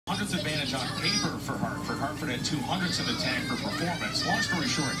advantage on paper for Hartford. Hartford had 200s in the tank for performance. Long story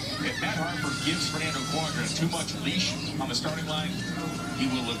short, if Matt Hartford gives Fernando Cuadra too much leash on the starting line, he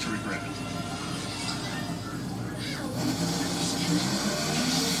will live to regret it.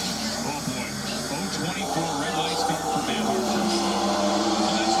 Oh boy, 0-24 red light start for Matt Hartford.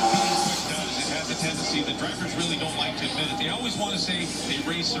 And that's what being quick does. It has a tendency, the drivers really don't like to admit it. They always want to say they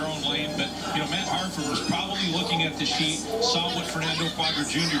race their own lane, but you know, Matt Hartford was probably looking at the sheet, saw what Fernando Cuadra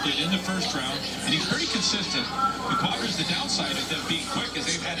Jr. did in the first round, and he's pretty consistent. The Cuadra's the downside of them being quick, is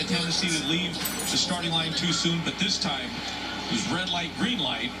they've had a tendency to leave the starting line too soon, but this time it was red light, green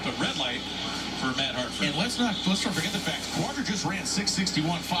light, but red light for Matt Hartford. And let's not forget the fact, Cuadra just ran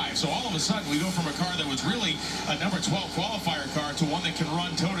 6:61.5. So all of a sudden we go from a car that was really a number 12 qualifier car to one that can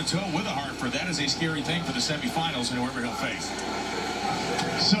run toe-to-toe with a Hartford. That is a scary thing for the semifinals and whoever he'll face.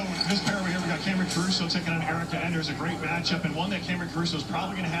 So this pair over here, we got Cameron Caruso taking on Erica Enders. A great matchup, and one that Cameron Caruso is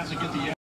probably going to have to get the